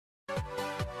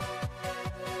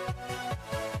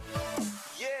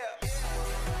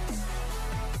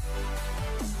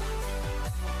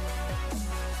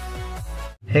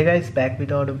Hey guys, back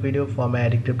with another video for my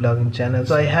addictive blogging channel.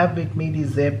 So I have with me the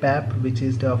Zepp app, which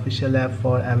is the official app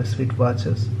for Amazfit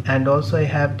Watches, and also I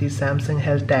have the Samsung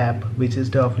Health app, which is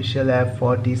the official app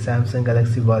for the Samsung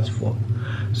Galaxy Watch 4.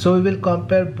 So we will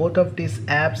compare both of these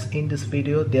apps in this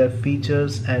video, their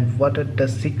features and what are the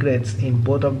secrets in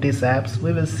both of these apps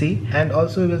we will see, and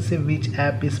also we will see which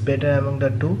app is better among the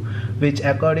two, which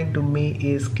according to me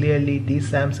is clearly the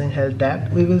Samsung Health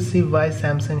app. We will see why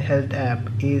Samsung Health app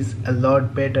is a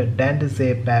lot better than the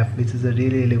Zepp app, which is a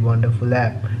really wonderful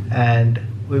app, and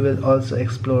we will also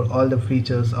explore all the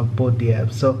features of both the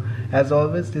apps. So as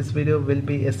always, this video will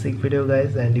be a sick video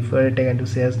guys, and if you are taken to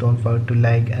say, don't forget to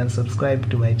like and subscribe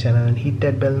to my channel and hit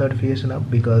that bell notification up,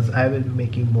 because I will be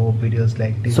making more videos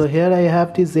like this. So here I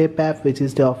have the Zepp app, which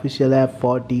is the official app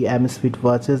for the Amazfit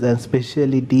watches and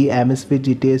especially the Amazfit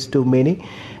GTS 2 Mini,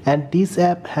 and this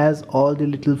app has all the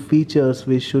little features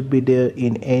which should be there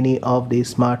in any of the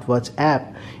smartwatch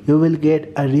app. You will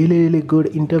get a really good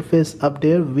interface up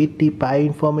there with the pi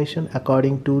information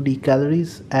according to the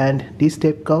calories and the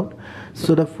step count.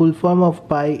 So the full form of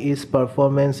pi is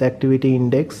performance activity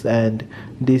index, and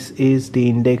this is the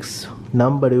index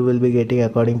number you will be getting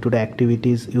according to the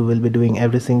activities you will be doing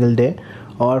every single day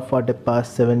or for the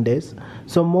past 7 days.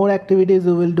 So more activities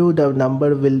you will do, the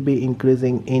number will be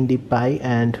increasing in the pi,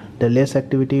 and the less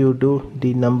activity you do,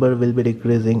 the number will be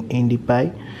decreasing in the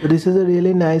pi. So this is a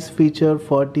really nice feature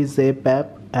for the Zepp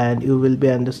app, and you will be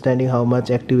understanding how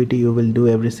much activity you will do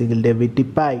every single day with the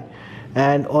pi.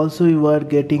 And also you are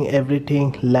getting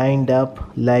everything lined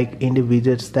up like in the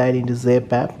widget style in the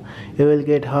Zepp app. You will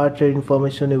get heart rate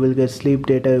information, you will get sleep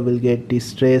data, you will get the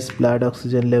stress, blood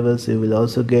oxygen levels, you will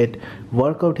also get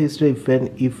workout history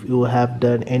if you have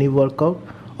done any workout.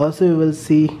 Also you will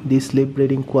see the sleep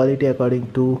reading quality according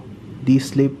to the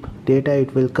sleep data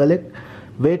it will collect,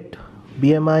 weight,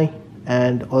 BMI,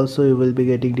 and also you will be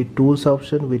getting the tools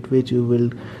option with which you will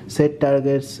set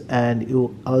targets, and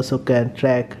you also can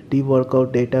track the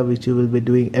workout data which you will be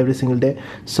doing every single day.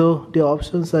 So the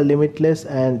options are limitless,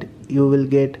 and you will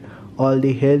get all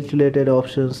the health related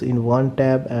options in one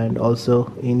tab, and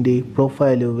also in the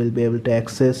profile you will be able to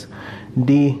access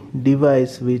the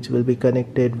device which will be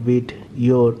connected with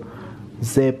your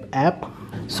Zepp app.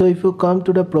 So if you come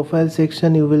to the profile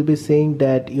section, you will be seeing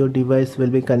that your device will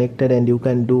be connected and you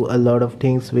can do a lot of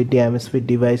things with the Amazfit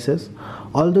devices.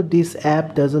 Although this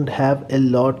app doesn't have a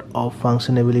lot of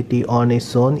functionality on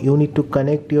its own, you need to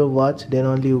connect your watch, then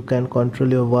only you can control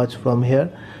your watch from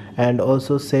here and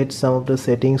also set some of the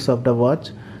settings of the watch.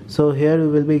 So here we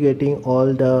will be getting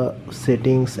all the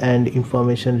settings and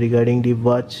information regarding the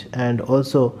watch, and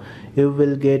also you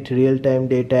will get real-time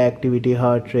data, activity,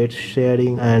 heart rate,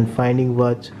 sharing and finding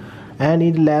watch. And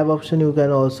in lab option you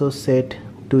can also set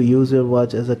to use your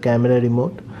watch as a camera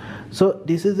remote. So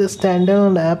this is a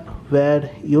standalone app where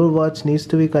your watch needs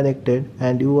to be connected,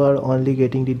 and you are only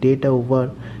getting the data over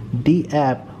the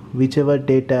app, whichever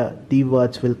data the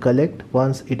watch will collect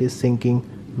once it is syncing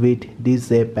with the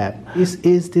Zepp app. This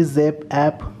is the Zepp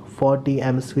app for the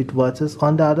Amazfit watches.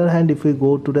 On the other hand, if we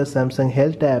go to the Samsung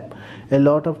Health app, a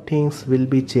lot of things will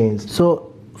be changed.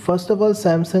 So first of all,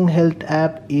 Samsung Health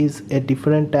app is a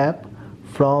different app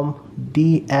from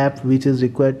the app which is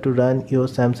required to run your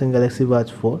Samsung Galaxy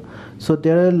Watch 4. So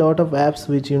there are a lot of apps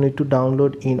which you need to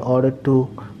download in order to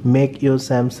make your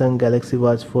Samsung Galaxy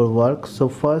Watch 4 work. So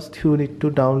first you need to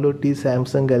download the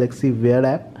Samsung Galaxy Wear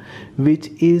app, which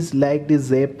is like the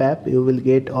Zepp app. You will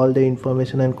get all the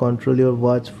information and control your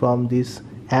watch from this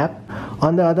app.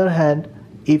 On the other hand,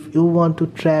 if you want to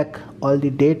track all the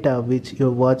data which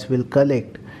your watch will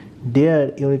collect,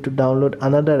 there you need to download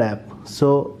another app.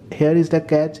 So here is the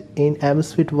catch: in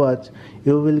Amazfit watch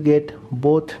you will get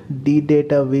both the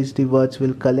data which the watch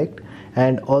will collect,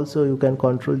 and also you can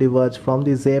control the watch from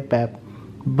the Zepp app.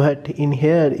 But in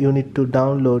here you need to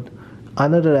download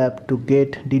another app to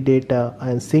get the data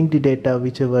and sync the data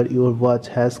whichever your watch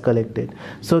has collected.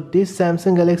 So this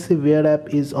Samsung Galaxy Wear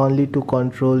app is only to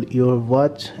control your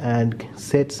watch and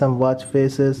set some watch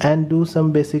faces and do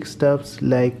some basic stuffs,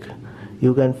 like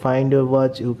you can find your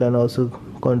watch, you can also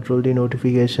control the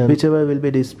notification whichever will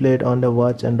be displayed on the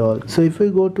watch and all. So if we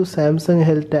go to Samsung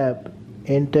Health app,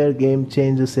 enter game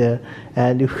changes here,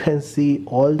 and you can see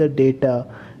all the data,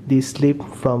 the sleep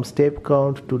from step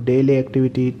count to daily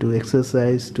activity to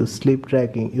exercise to sleep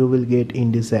tracking you will get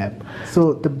in this app.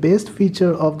 So the best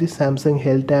feature of the Samsung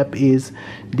Health app is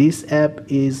this app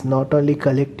is not only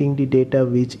collecting the data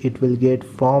which it will get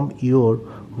from your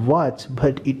watch,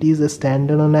 but it is a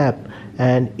standalone app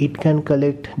and it can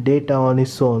collect data on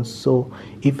its own. So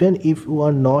even if you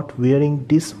are not wearing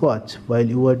this watch while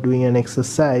you are doing an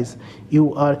exercise,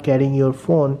 you are carrying your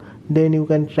phone, then you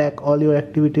can track all your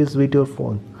activities with your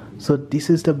phone. So this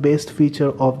is the best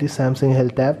feature of the Samsung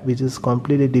Health app, which is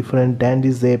completely different than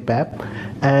the Zepp app.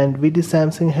 And with the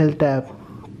Samsung Health app,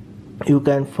 you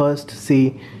can first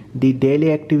see the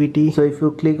daily activity. So if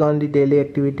you click on the daily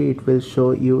activity, it will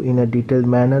show you in a detailed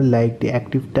manner like the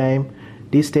active time,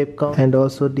 the step count, and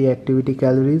also the activity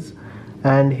calories.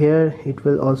 And here it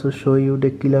will also show you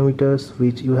the kilometers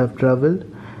which you have traveled.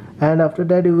 And after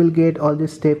that you will get all the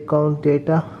step count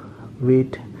data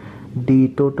with the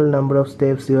total number of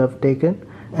steps you have taken,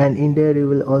 and in there you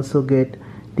will also get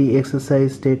the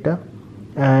exercise data.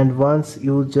 And once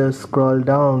you just scroll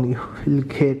down, you will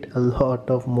get a lot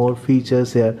of more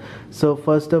features here. So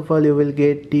first of all, you will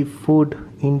get the food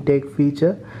intake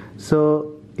feature.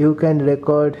 So you can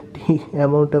record the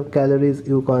amount of calories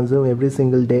you consume every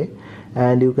single day,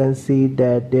 and you can see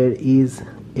that there is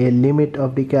a limit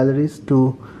of the calories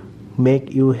to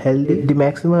make you healthy. The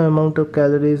maximum amount of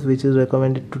calories which is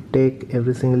recommended to take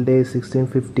every single day is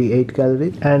 1658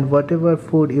 calories, and whatever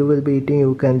food you will be eating,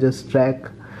 you can just track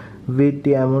with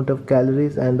the amount of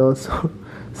calories. And also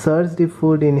search the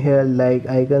food in here. Like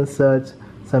I can search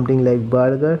something like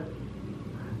burger,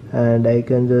 and I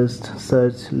can just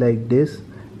search like this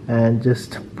and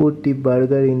just put the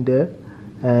burger in there,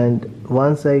 and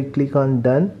once I click on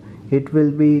done, it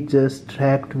will be just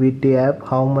tracked with the app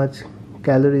how much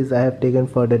calories I have taken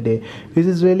for the day, which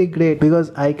is really great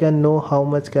because I can know how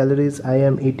much calories I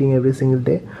am eating every single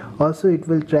day. Also it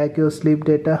will track your sleep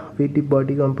data with the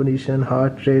body composition,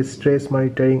 heart rate, stress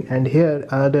monitoring. And here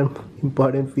another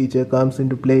important feature comes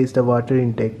into play is the water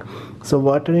intake. So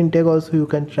water intake also you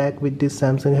can track with this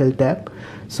Samsung Health app.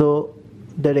 So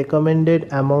the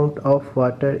recommended amount of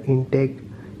water intake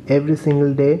every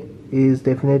single day is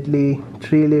definitely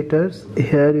 3 liters.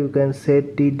 Here you can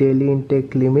set the daily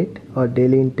intake limit or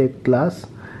daily intake class,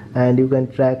 and you can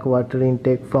track water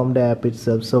intake from the app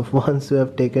itself. So once you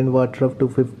have taken water of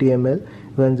 250 ml,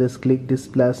 you can just click this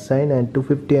plus sign and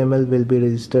 250 ml will be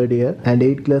registered here, and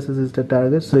 8 glasses is the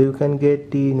target. So you can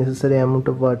get the necessary amount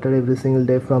of water every single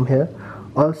day from here.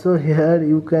 Also here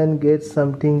you can get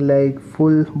something like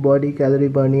full body calorie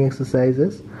burning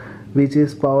exercises, which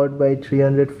is powered by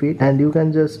 300 feet, and you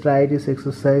can just try this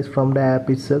exercise from the app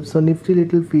itself. So nifty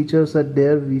little features are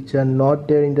there which are not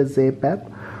there in the Zepp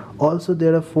app. Also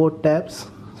there are 4 tabs.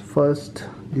 First,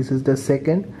 this is the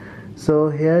second. So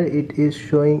here it is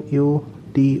showing you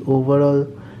the overall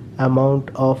amount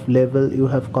of level you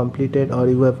have completed or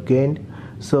you have gained.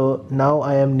 So now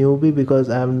I am newbie because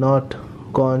I am not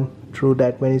gone through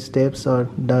that many steps or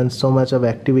done so much of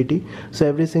activity. So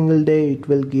every single day it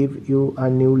will give you a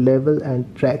new level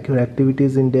and track your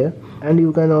activities in there. And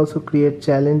you can also create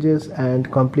challenges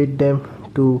and complete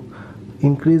them to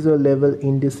increase your level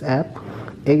in this app.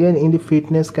 Again, in the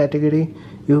fitness category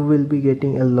you will be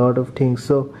getting a lot of things.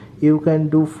 So you can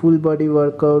do full body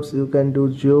workouts, you can do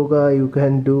yoga, you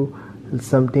can do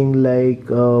something like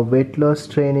weight loss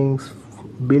trainings,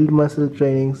 build muscle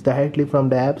trainings directly from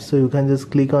the app. So you can just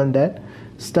click on that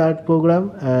start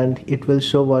program and it will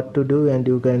show what to do, and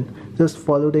you can just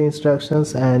follow the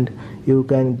instructions and you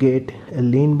can get a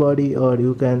lean body, or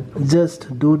you can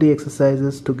just do the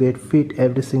exercises to get fit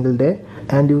every single day.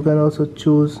 And you can also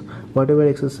choose whatever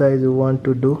exercise you want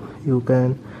to do. You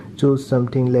can choose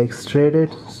something like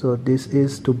shredded, so this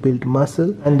is to build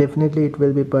muscle, and definitely it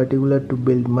will be particular to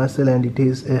build muscle, and it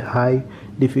is a high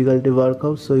difficulty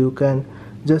workout. So you can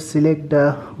just select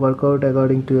the workout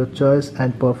according to your choice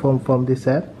and perform from this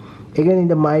app. Again, in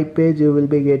the my page you will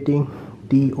be getting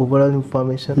the overall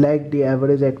information like the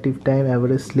average active time,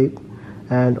 average sleep,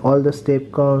 and all the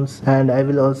step counts, and I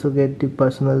will also get the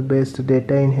personal based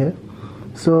data in here.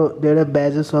 So there are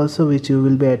badges also which you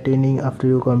will be attaining after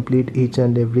you complete each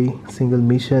and every single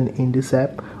mission in this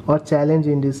app, or challenge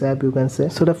in this app you can say.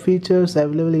 So the features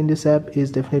available in this app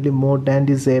is definitely more than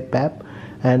the Zepp app,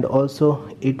 and also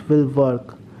it will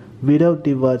work without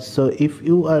the watch. So if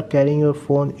you are carrying your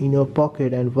phone in your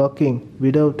pocket and walking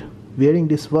without wearing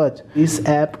this watch, this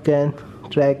app can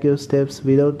track your steps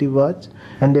without the watch,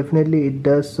 and definitely it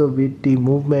does so with the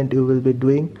movement you will be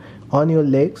doing on your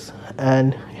legs,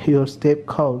 and your step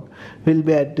count will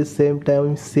be at the same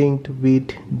time synced with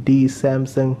the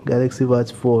Samsung Galaxy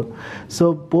Watch 4.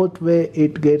 So both way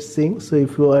it gets synced. So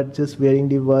if you are just wearing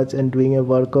the watch and doing a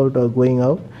workout or going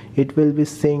out, it will be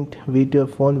synced with your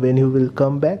phone when you will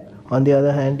come back. On the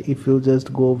other hand, if you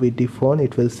just go with the phone,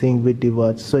 it will sync with the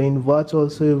watch. So in watch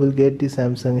also you will get the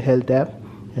Samsung Health app,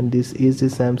 and this is the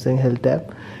Samsung Health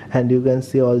app, and you can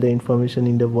see all the information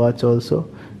in the watch also,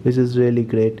 which is really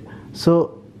great.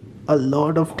 So a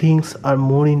lot of things are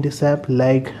more in this app,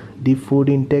 like the food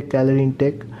intake, calorie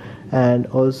intake, and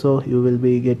also you will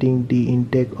be getting the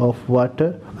intake of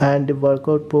water, and the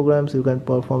workout programs you can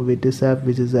perform with this app,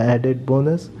 which is an added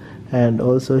bonus. And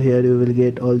also here you will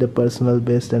get all the personal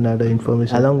best and other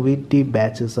information along with the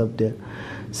batches up there.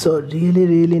 So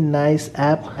really nice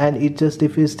app, and it just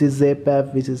defeats the Zepp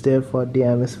app which is there for the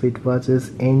Amazfit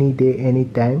watches any day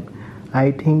anytime.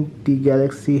 I think the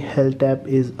Galaxy Health app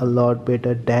is a lot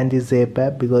better than the Zepp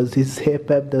app, because the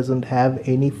Zepp app doesn't have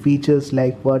any features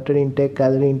like water intake,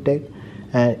 calorie intake,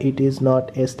 and it is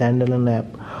not a standalone app.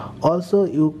 Also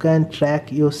you can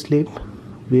track your sleep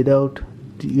without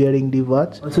wearing the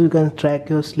watch.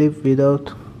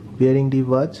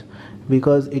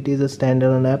 Because it is a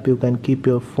standalone app, you can keep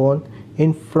your phone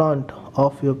in front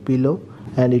of your pillow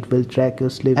and it will track your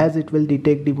sleep, as it will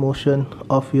detect the motion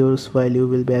of yours while you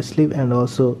will be asleep, and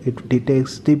also it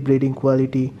detects the breathing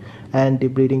quality and the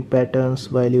breathing patterns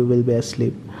while you will be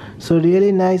asleep. So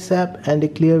really nice app, and a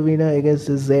clear winner against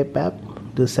the Zepp app.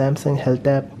 The Samsung Health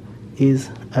app is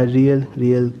a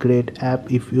real great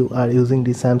app if you are using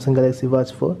the Samsung Galaxy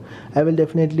Watch 4. I will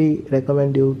definitely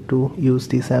recommend you to use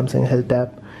the Samsung Health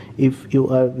app if you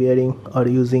are wearing or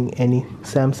using any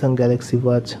Samsung Galaxy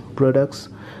Watch products.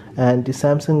 And the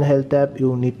Samsung Health app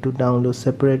you need to download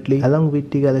separately along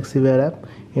with the Galaxy Wear app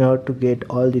in order to get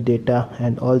all the data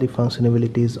and all the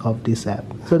functionalities of this app.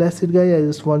 So that's it guys, I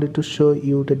just wanted to show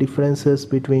you the differences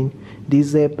between the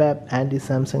Zepp app and the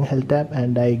Samsung Health app,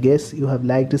 and I guess you have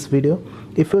liked this video.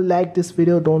 If you like this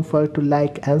video, don't forget to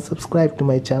like and subscribe to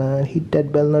my channel and hit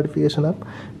that bell notification up,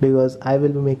 because I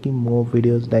will be making more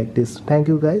videos like this. Thank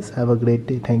you guys, have a great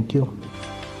day. Thank you.